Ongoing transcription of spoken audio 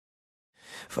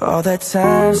For all the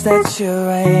times that you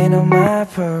rain on my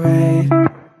parade,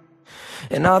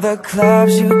 and all the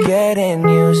clubs you get in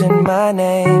using my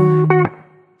name.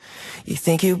 You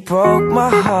think you broke my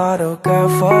heart, oh girl,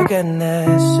 for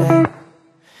goodness sake.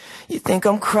 You think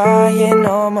I'm crying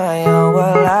on my own,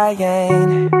 well I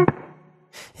ain't.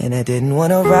 And I didn't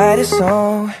wanna write a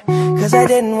song, cause I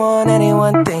didn't want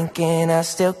anyone thinking I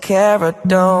still care or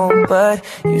don't. But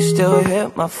you still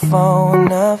hit my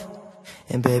phone up,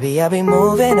 and baby, I'll be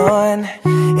moving on.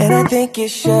 And I think it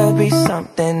should be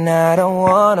something I don't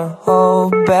wanna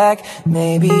hold back.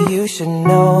 Maybe you should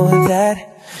know that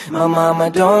my mama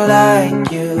don't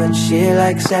like you, and she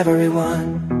likes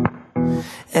everyone.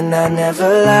 And I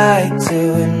never like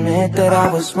to admit that I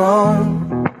was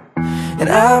wrong. And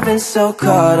I've been so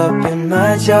caught up in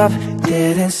my job,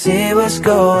 didn't see what's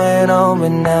going on. But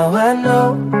now I know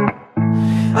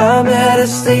I'm better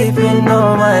sleeping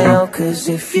on my own. Cause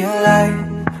if you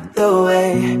like the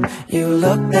way you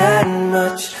look that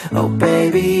much, oh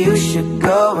baby, you should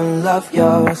go and love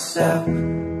yourself.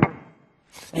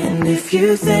 And if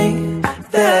you think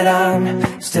that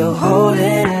I'm still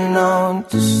holding on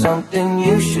to something,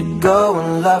 you should go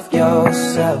and love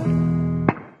yourself.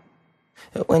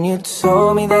 When you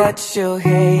told me that you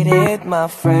hated my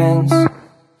friends,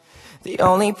 the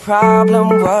only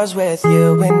problem was with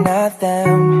you and not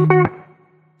them.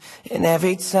 And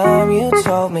every time you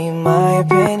told me my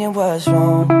opinion was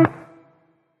wrong,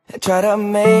 and tried to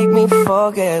make me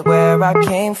forget where I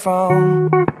came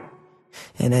from.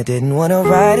 And I didn't wanna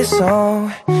write a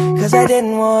song, cause I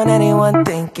didn't want anyone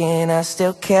thinking I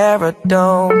still care or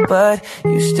don't. But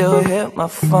you still hit my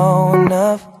phone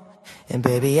up, and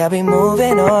baby, I'll be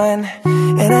moving on.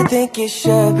 And I think it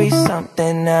should be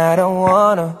something I don't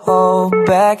wanna hold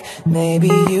back. Maybe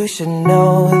you should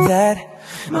know that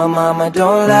my mama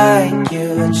don't like you,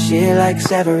 and she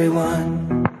likes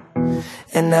everyone.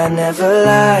 And I never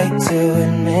like to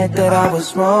admit that I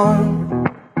was wrong.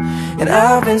 And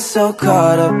I've been so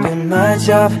caught up in my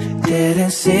job,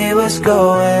 didn't see what's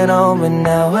going on. But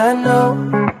now I know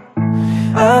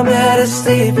I'm better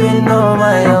sleeping on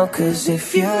my own. Cause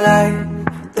if you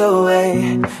like the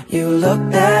way you look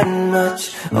that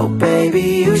much, oh baby,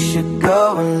 you should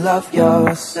go and love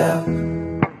yourself.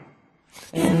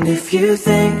 And if you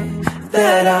think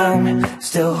that I'm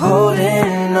still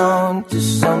holding on to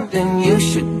something, you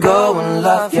should go and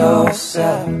love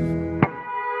yourself.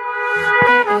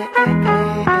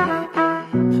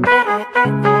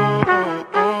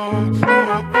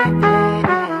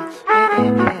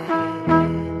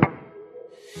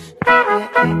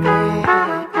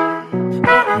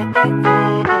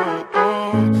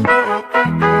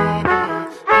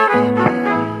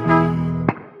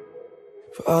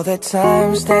 For all the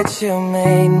times that you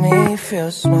made me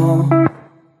feel small,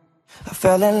 I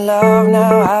fell in love,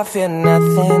 now I feel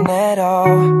nothing at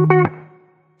all.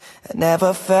 I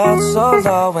never felt so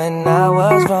low when I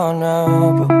was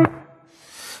vulnerable.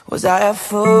 Was I a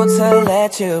fool to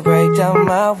let you break down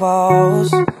my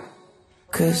walls?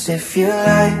 Cause if you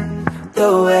like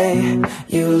the way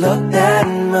you look that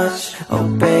much, oh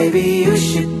baby, you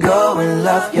should go and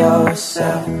love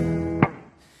yourself.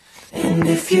 And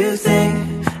if you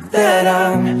think that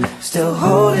I'm still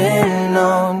holding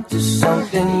on to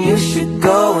something, you should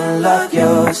go and love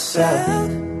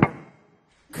yourself.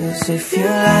 Cause if you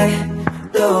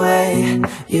like the way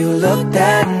you look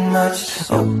that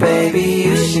much, oh baby,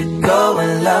 you should go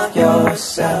and love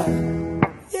yourself.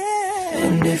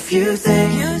 And if you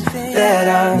think that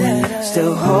I'm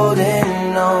still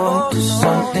holding on to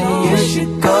something, you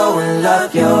should go and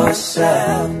love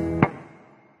yourself.